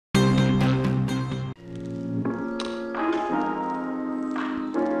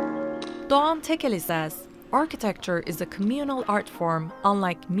Doğan Tekeli says, architecture is a communal art form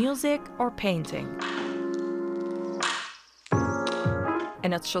unlike music or painting.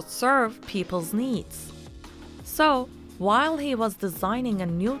 And it should serve people's needs. So, while he was designing a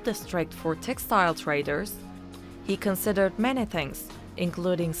new district for textile traders, he considered many things,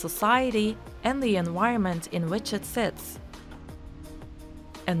 including society and the environment in which it sits.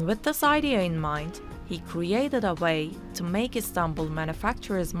 And with this idea in mind, he created a way to make Istanbul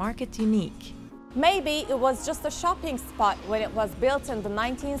Manufacturers Market unique. Maybe it was just a shopping spot when it was built in the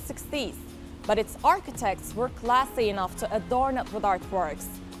 1960s, but its architects were classy enough to adorn it with artworks,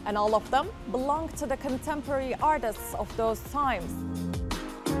 and all of them belonged to the contemporary artists of those times.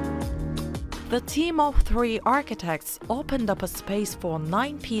 The team of 3 architects opened up a space for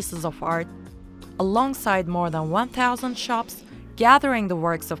 9 pieces of art, alongside more than 1,000 shops, gathering the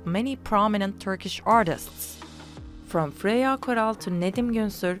works of many prominent Turkish artists, from Freya Koral to Nedim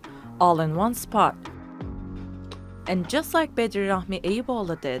Günsür, all in one spot. And just like Bedri Rahmi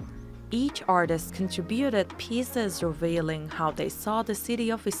Eyüboğlu did, each artist contributed pieces revealing how they saw the city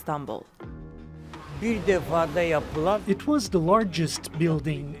of Istanbul. It was the largest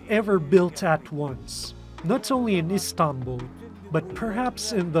building ever built at once, not only in Istanbul, but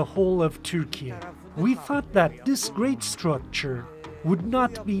perhaps in the whole of Turkey. We thought that this great structure would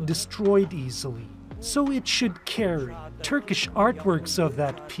not be destroyed easily, so it should carry Turkish artworks of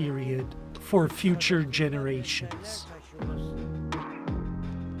that period for future generations.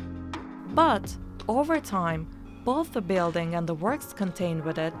 But, over time, both the building and the works contained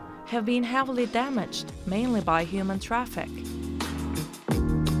with it have been heavily damaged, mainly by human traffic.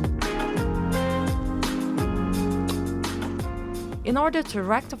 In order to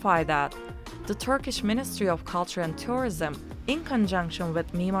rectify that, the Turkish Ministry of Culture and Tourism, in conjunction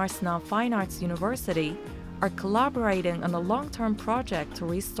with Mimar Sinan Fine Arts University, are collaborating on a long-term project to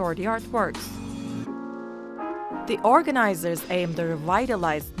restore the artworks. The organizers aim to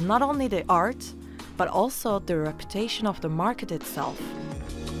revitalize not only the art, but also the reputation of the market itself.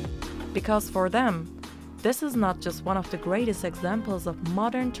 Because for them, this is not just one of the greatest examples of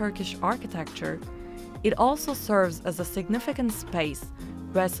modern Turkish architecture, it also serves as a significant space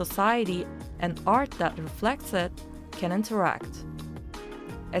where society and art that reflects it can interact.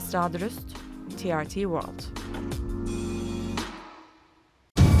 Esra Durust, TRT World.